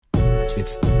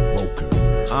It's the Voker.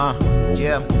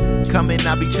 Yeah. Coming,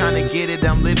 I be trying to get it.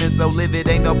 I'm living so livid.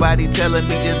 Ain't nobody telling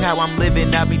me just how I'm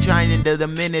living. I be trying to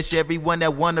diminish everyone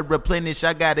that wanna replenish.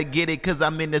 I gotta get it cause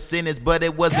I'm in the sentence, but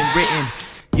it wasn't written.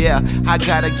 Yeah, I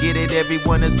gotta get it.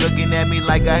 Everyone is looking at me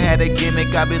like I had a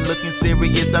gimmick. I've been looking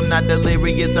serious, I'm not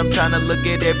delirious. I'm trying to look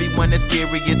at everyone that's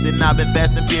curious. And I've been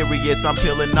fast and furious. I'm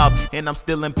peeling off and I'm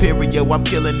still imperial. I'm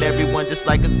killing everyone just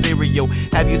like a cereal.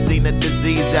 Have you seen a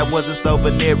disease that wasn't so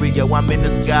venereal? I'm in the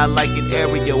sky like an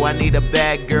aerial. I need a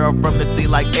bad girl from the sea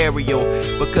like Ariel.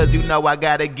 Because you know I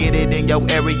gotta get it in your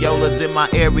areolas in my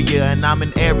area. And I'm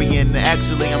an Aryan.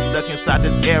 Actually, I'm stuck inside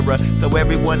this era. So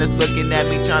everyone is looking at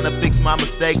me trying to fix my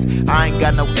mistakes. I ain't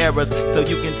got no errors, so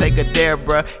you can take a dare,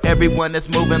 bruh. Everyone is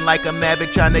moving like a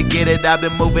maverick, trying to get it. I've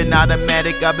been moving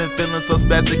automatic. I've been feeling so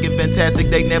spastic and fantastic.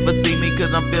 They never see me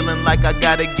cause I'm feeling like I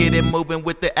gotta get it moving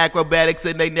with the acrobatics,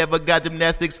 and they never got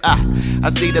gymnastics. I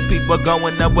see the people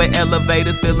going up with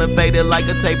elevators, feeling faded like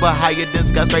a table higher than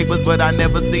skyscrapers. But I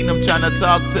never seen them trying to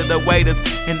talk to the waiters,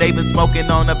 and they been smoking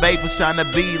on the vapors, trying to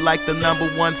be like the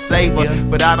 #1 saver.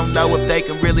 But I don't know if they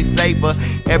can really savor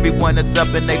everyone that's up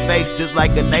in their face just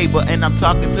like a neighbor. And I'm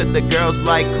talking to the girls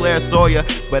like Claire Sawyer,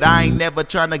 but I ain't never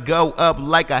trying to go up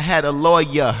like I had a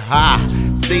lawyer.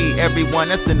 See everyone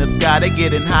that's in the sky, they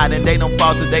getting hot and they don't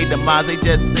fall to their demise. They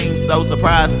just seem so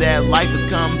surprised that life has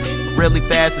come really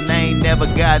fast and they ain't never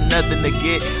got nothing to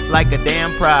get like a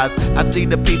damn prize. I see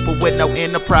the people with no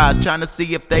enterprise trying to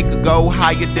see if they could go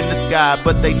higher than the sky,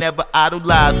 but they never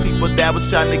idolize people that was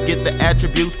trying to get the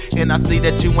attributes. And I see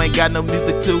that you ain't got no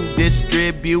music to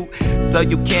distribute, so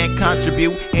you can't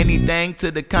contribute anything to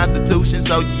the Constitution.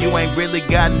 So you ain't really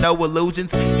got no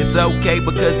illusions. It's okay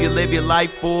because you live your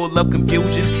life full of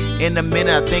confusion. In a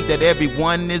minute I think that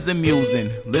everyone is amusing.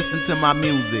 Listen to my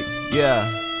music, yeah,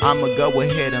 I'ma go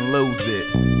ahead and lose it.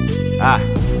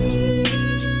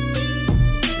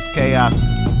 It's Khaos.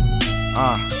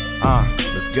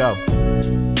 Let's go.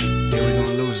 Yeah, we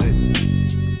gon' lose it.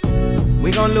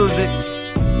 We gon' lose it.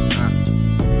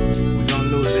 We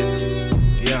gon' lose it.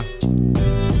 Yeah.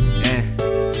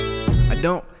 And I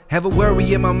don't have a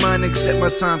worry in my mind except my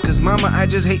time, cause mama, I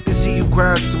just hate to see you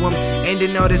cry. So I'm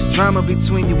ending all this drama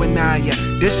between you and I. Yeah,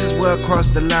 this is where I cross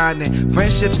the line, and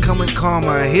friendships come with karma.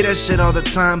 I hear that shit all the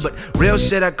time, but real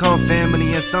shit I call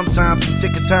family. And sometimes I'm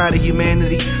sick and tired of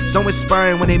humanity, so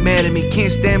inspiring when they mad at me.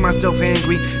 Can't stand myself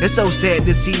angry. It's so sad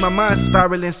to see my mind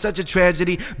spiraling, such a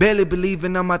tragedy. Barely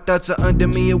believing all my thoughts are under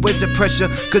me. It was a pressure,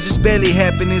 cause it's barely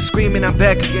happening. Screaming I'm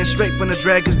back again, straight from the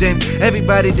dragons. Then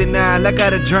everybody denied. I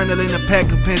got a journal and a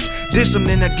pack of pens. Dish them,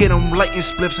 then I get them lighting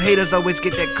spliffs. Haters always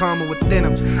get that karma within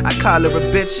them. I call her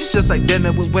a bitch, she's just like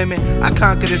dinner with women. I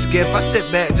conquer this gift, I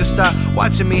sit back, just stop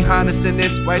watching me harnessing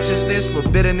this righteousness for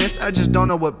bitterness. I just don't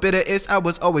know what bitter is. I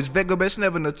was always vigorous,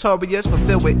 never notorious,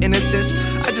 fulfilled with innocence.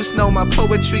 I just know my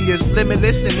poetry is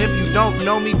limitless, and if you don't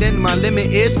know me, then my limit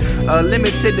is a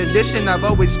limited edition. I've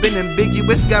always been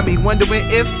ambiguous, got me wondering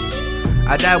if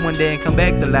I die one day and come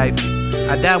back to life.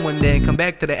 I die one day and come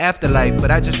back to the afterlife.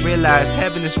 But I just realized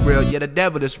heaven is real, yeah, the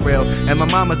devil is real, and my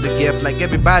mama's a gift, like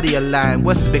everybody a line.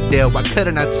 What's the big deal? Why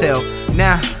couldn't I tell?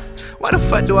 Now, why the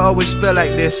fuck do I always feel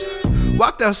like this?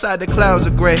 Walked outside, the clouds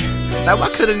are gray. Like, why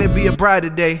couldn't it be a brighter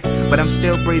day? But I'm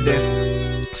still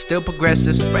breathing, still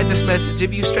progressive. Spread this message.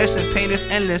 If you stress and pain is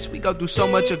endless, we go through so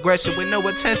much aggression with no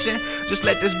attention. Just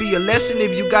let this be a lesson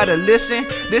if you gotta listen.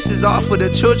 This is all for the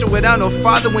children without no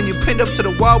father. When you pinned up to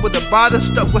the wall with a bother,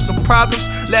 stuck with some problems,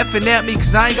 laughing at me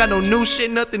cause I ain't got no new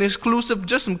shit, nothing exclusive,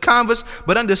 just some Converse.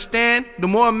 But understand, the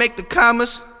more I make the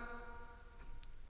commas,